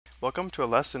Welcome to a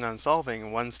lesson on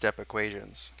solving one-step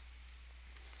equations.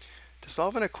 To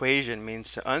solve an equation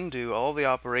means to undo all the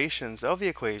operations of the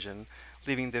equation,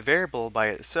 leaving the variable by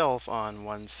itself on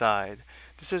one side.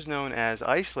 This is known as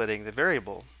isolating the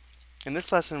variable. In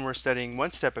this lesson we're studying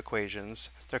one-step equations.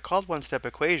 They're called one-step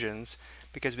equations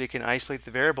because we can isolate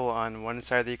the variable on one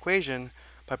side of the equation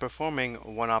by performing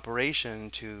one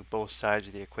operation to both sides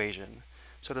of the equation.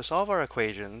 So to solve our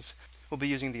equations, we'll be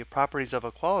using the properties of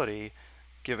equality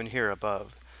given here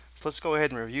above. So let's go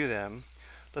ahead and review them.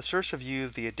 Let's first review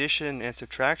the addition and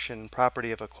subtraction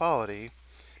property of equality,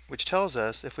 which tells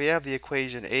us if we have the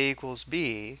equation a equals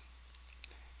b,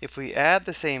 if we add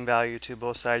the same value to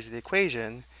both sides of the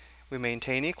equation, we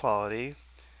maintain equality.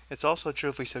 It's also true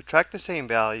if we subtract the same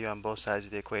value on both sides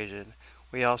of the equation,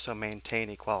 we also maintain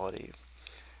equality.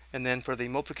 And then for the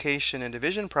multiplication and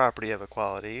division property of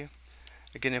equality,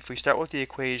 again, if we start with the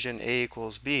equation a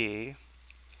equals b,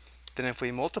 then if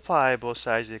we multiply both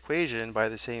sides of the equation by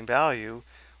the same value,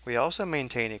 we also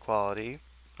maintain equality.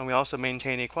 And we also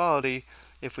maintain equality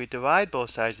if we divide both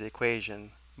sides of the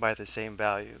equation by the same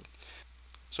value.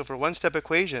 So for one-step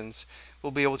equations,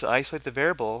 we'll be able to isolate the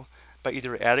variable by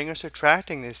either adding or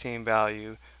subtracting the same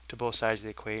value to both sides of the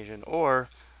equation, or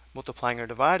multiplying or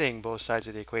dividing both sides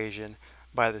of the equation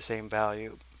by the same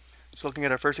value. So looking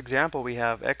at our first example, we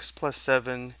have x plus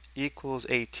 7 equals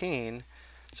 18.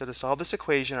 So to solve this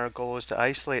equation, our goal is to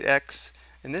isolate x,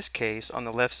 in this case, on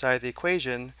the left side of the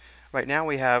equation. Right now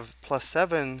we have plus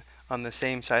 7 on the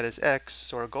same side as x,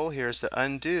 so our goal here is to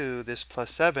undo this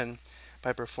plus 7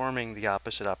 by performing the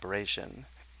opposite operation.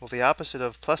 Well, the opposite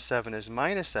of plus 7 is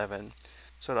minus 7,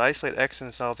 so to isolate x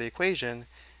and solve the equation,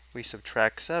 we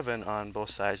subtract 7 on both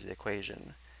sides of the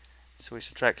equation. So we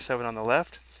subtract 7 on the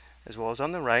left as well as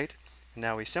on the right, and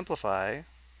now we simplify.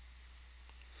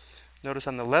 Notice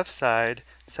on the left side,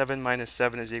 7 minus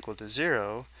 7 is equal to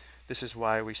 0. This is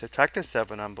why we subtracted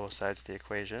 7 on both sides of the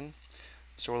equation.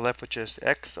 So we're left with just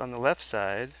x on the left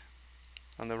side.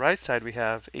 On the right side, we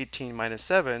have 18 minus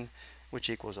 7, which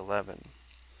equals 11.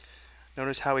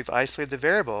 Notice how we've isolated the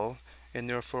variable, and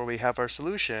therefore we have our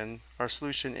solution. Our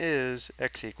solution is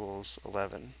x equals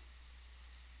 11.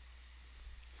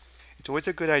 It's always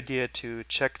a good idea to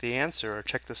check the answer or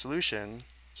check the solution.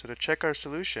 So to check our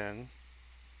solution,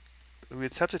 we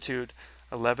would substitute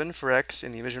 11 for x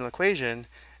in the original equation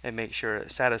and make sure it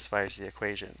satisfies the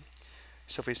equation.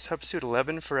 So if we substitute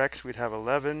 11 for x, we'd have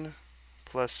 11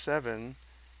 plus 7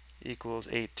 equals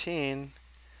 18.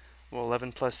 Well,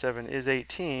 11 plus 7 is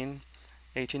 18.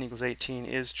 18 equals 18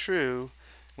 is true,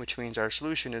 which means our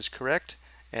solution is correct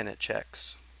and it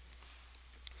checks.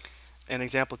 In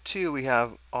example 2, we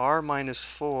have r minus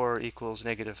 4 equals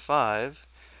negative 5.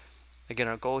 Again,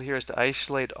 our goal here is to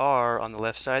isolate r on the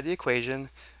left side of the equation,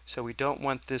 so we don't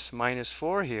want this minus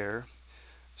 4 here.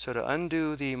 So to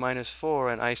undo the minus 4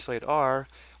 and isolate r,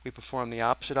 we perform the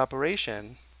opposite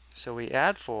operation. So we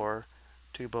add 4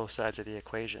 to both sides of the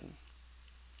equation.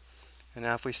 And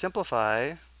now if we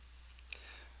simplify,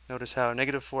 notice how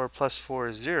negative 4 plus 4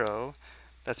 is 0.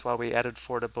 That's why we added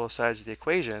 4 to both sides of the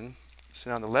equation. So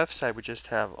now on the left side we just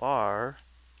have r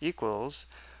equals,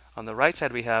 on the right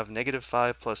side we have negative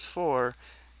 5 plus 4,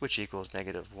 which equals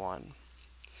negative 1.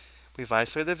 We've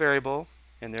isolated the variable,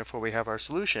 and therefore we have our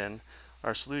solution.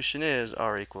 Our solution is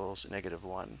r equals negative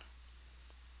 1.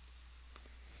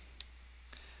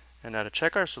 And now to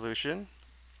check our solution,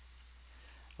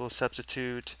 we'll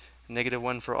substitute negative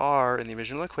 1 for r in the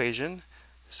original equation.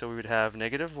 So we would have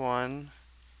negative 1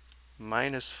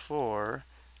 minus 4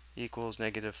 equals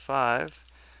negative 5.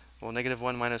 Well, negative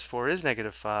 1 minus 4 is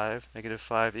negative 5. Negative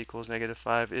 5 equals negative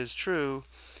 5 is true,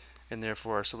 and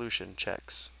therefore our solution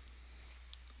checks.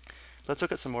 Let's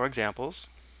look at some more examples.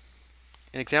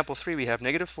 In example 3, we have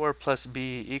negative 4 plus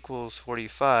b equals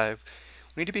 45.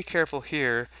 We need to be careful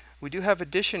here. We do have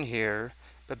addition here,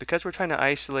 but because we're trying to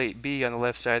isolate b on the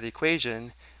left side of the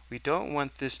equation, we don't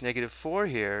want this negative 4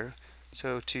 here.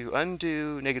 So to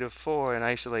undo negative 4 and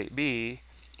isolate b,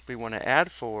 we want to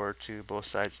add 4 to both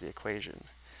sides of the equation.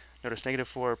 Notice negative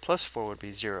 4 plus 4 would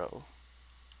be 0.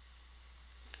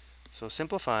 So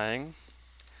simplifying,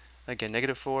 again,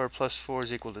 negative 4 plus 4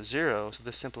 is equal to 0, so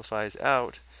this simplifies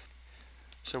out.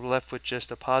 So we're left with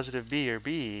just a positive b or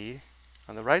b.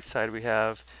 On the right side we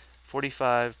have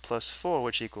 45 plus 4,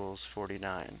 which equals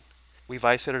 49. We've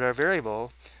isolated our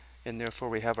variable, and therefore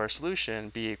we have our solution,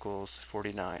 b equals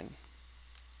 49.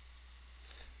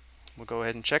 We'll go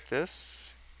ahead and check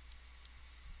this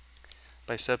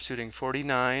by substituting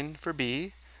 49 for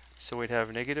b. So we'd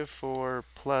have negative 4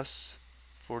 plus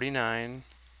 49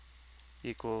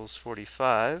 equals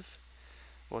 45.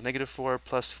 Well, negative 4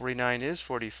 plus 49 is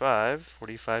 45.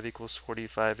 45 equals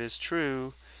 45 is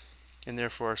true, and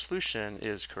therefore our solution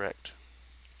is correct.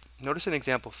 Notice in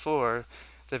example 4,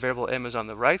 the variable m is on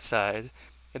the right side.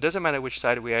 It doesn't matter which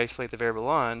side we isolate the variable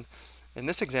on. In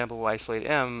this example, we'll isolate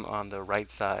m on the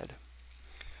right side.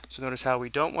 So notice how we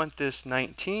don't want this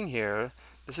 19 here.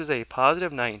 This is a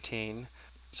positive 19.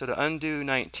 So to undo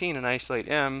 19 and isolate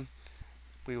m,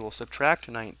 we will subtract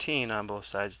 19 on both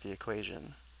sides of the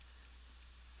equation.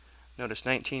 Notice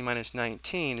 19 minus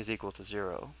 19 is equal to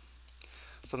 0.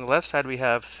 So on the left side we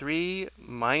have 3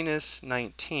 minus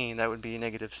 19, that would be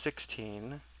negative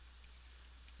 16,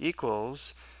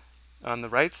 equals, on the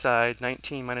right side,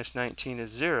 19 minus 19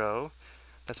 is 0.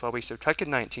 That's why we subtracted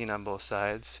 19 on both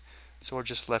sides. So we're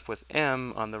just left with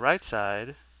m on the right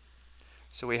side.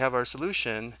 So we have our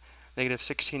solution, negative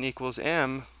 16 equals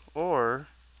m, or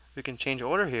we can change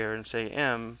order here and say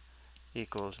m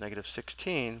equals negative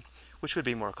 16, which would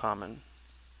be more common.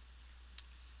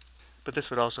 But this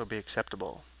would also be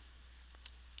acceptable.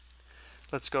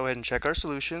 Let's go ahead and check our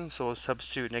solution. So we'll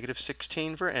substitute negative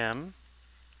 16 for m.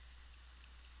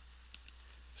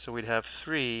 So we'd have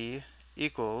 3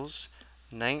 equals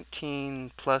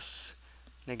 19 plus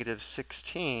negative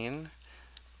 16.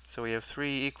 So we have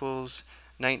 3 equals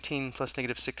 19 plus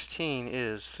negative 16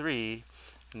 is 3,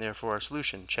 and therefore our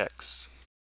solution checks.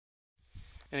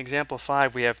 In example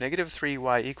 5, we have negative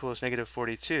 3y equals negative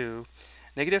 42.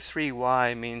 Negative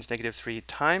 3y means negative 3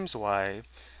 times y.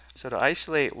 So to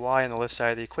isolate y on the left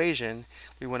side of the equation,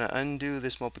 we want to undo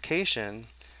this multiplication.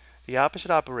 The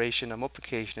opposite operation of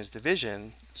multiplication is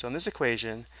division. So in this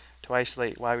equation, to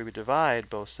isolate y, we would divide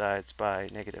both sides by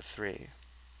negative 3.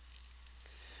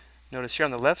 Notice here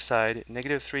on the left side,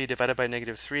 negative 3 divided by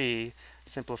negative 3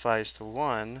 simplifies to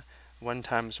 1. 1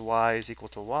 times y is equal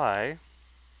to y.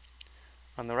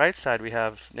 On the right side, we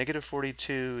have negative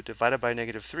 42 divided by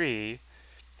negative 3,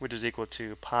 which is equal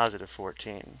to positive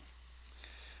 14.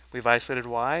 We've isolated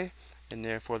y, and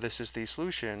therefore this is the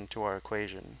solution to our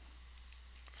equation.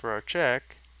 For our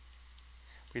check,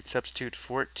 we'd substitute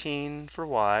 14 for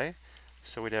y,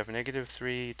 so we'd have negative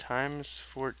 3 times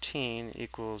 14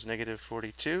 equals negative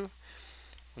 42.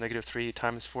 Negative 3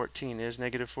 times 14 is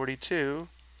negative 42,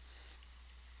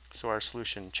 so our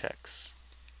solution checks.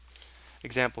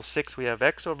 Example 6, we have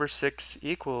x over 6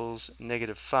 equals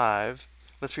negative 5.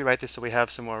 Let's rewrite this so we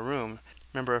have some more room.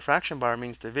 Remember, a fraction bar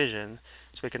means division,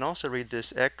 so we can also read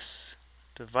this x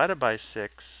divided by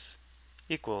 6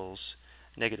 equals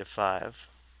negative 5.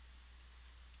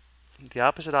 The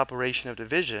opposite operation of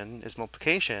division is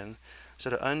multiplication,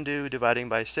 so to undo dividing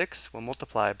by 6, we'll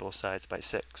multiply both sides by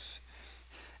 6.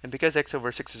 And because x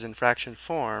over 6 is in fraction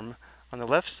form, on the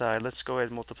left side, let's go ahead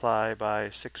and multiply by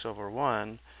 6 over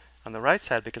 1. On the right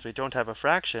side, because we don't have a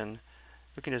fraction,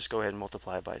 we can just go ahead and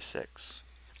multiply by 6.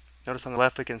 Notice on the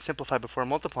left we can simplify before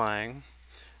multiplying.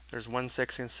 There's 1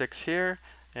 6 and 6 here,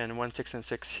 and 1 6 and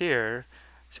 6 here.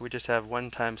 So we just have 1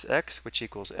 times x, which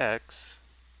equals x.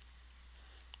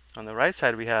 On the right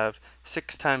side we have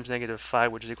 6 times negative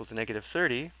 5, which is equal to negative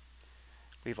 30.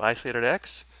 We've isolated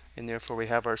x, and therefore we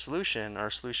have our solution.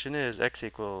 Our solution is x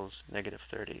equals negative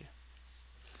 30.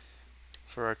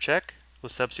 For our check, we'll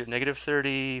substitute negative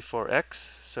 30 for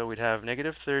x, so we'd have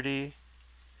negative 30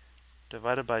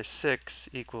 divided by 6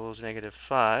 equals negative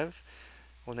 5.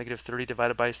 Well, negative 30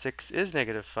 divided by 6 is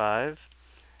negative 5.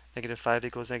 Negative 5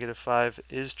 equals negative 5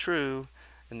 is true,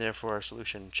 and therefore our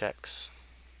solution checks.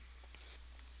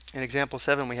 In example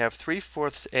 7, we have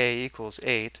 3/4 a equals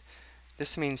 8.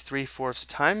 This means 3/4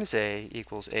 times a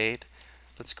equals 8.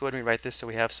 Let's go ahead and rewrite this so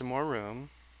we have some more room.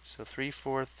 So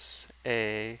 3/4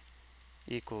 a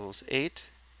equals 8.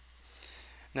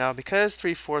 Now, because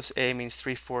 3/4 a means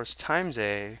 3/4 times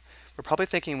a, we're probably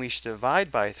thinking we should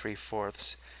divide by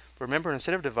 3/4. Remember,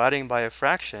 instead of dividing by a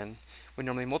fraction, we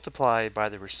normally multiply by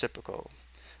the reciprocal.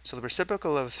 So the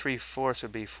reciprocal of 3/4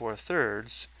 would be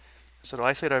 4/3. So to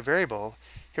isolate our variable,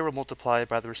 here we'll multiply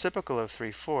by the reciprocal of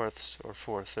 3/4, or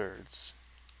 4/3.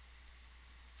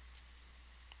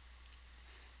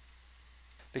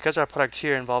 Because our product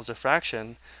here involves a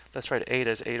fraction, let's write 8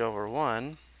 as 8 over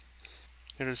 1.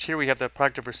 Notice here we have the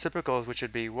product of reciprocals, which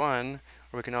would be 1,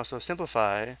 or we can also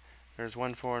simplify. There's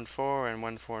 1 4 and 4, and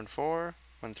 1 4 and 4,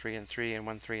 1 3 and 3, and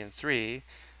 1 3 and 3.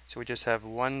 So we just have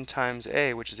 1 times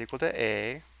a, which is equal to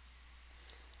a.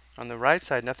 On the right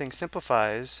side, nothing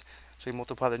simplifies, so we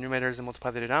multiply the numerators and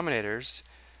multiply the denominators.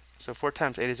 So 4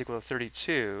 times 8 is equal to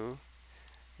 32,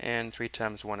 and 3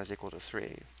 times 1 is equal to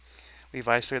 3. We've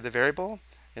isolated the variable,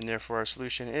 and therefore our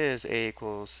solution is a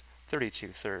equals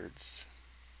 32/3.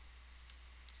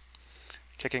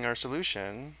 Checking our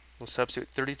solution, we'll substitute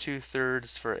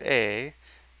 32/3 for a.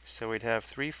 So we'd have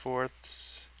 3/4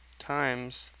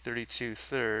 times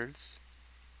 32/3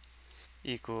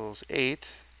 equals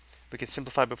 8. We can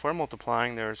simplify before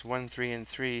multiplying. There's 1, 3, and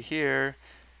 3 here.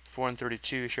 4 and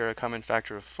 32 share a common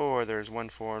factor of 4. There's 1,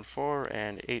 4, and 4,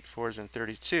 and 8 fours and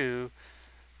 32.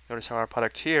 Notice how our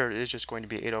product here is just going to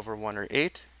be 8 over 1, or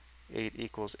 8. 8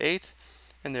 equals 8,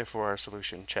 and therefore our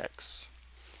solution checks.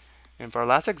 And for our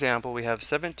last example, we have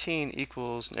 17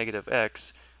 equals negative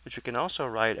x, which we can also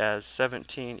write as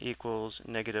 17 equals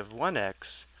negative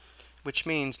 1x, which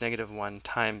means negative 1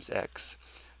 times x.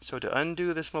 So to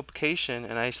undo this multiplication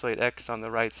and isolate x on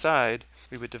the right side,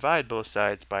 we would divide both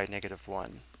sides by negative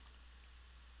 1.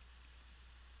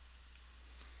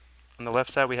 On the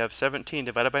left side, we have 17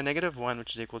 divided by negative 1,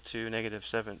 which is equal to negative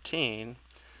 17.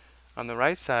 On the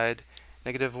right side,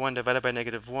 negative 1 divided by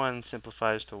negative 1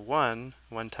 simplifies to 1.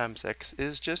 1 times x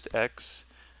is just x.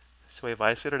 So we've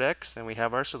isolated x, and we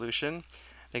have our solution.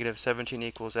 Negative 17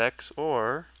 equals x,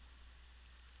 or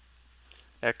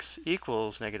x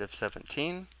equals negative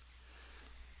 17.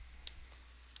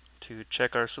 To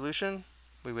check our solution,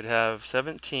 we would have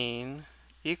 17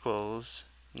 equals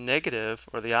negative,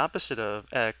 or the opposite of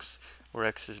x, where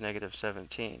x is negative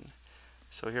 17.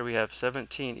 So here we have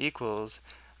 17 equals,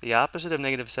 the opposite of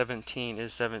negative 17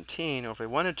 is 17, or if we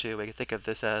wanted to, we could think of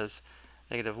this as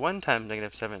negative 1 times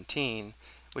negative 17,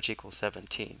 which equals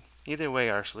 17. Either way,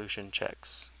 our solution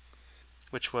checks,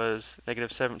 which was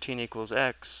negative 17 equals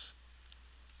x,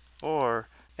 or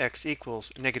x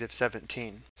equals negative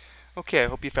 17. Okay, I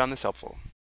hope you found this helpful.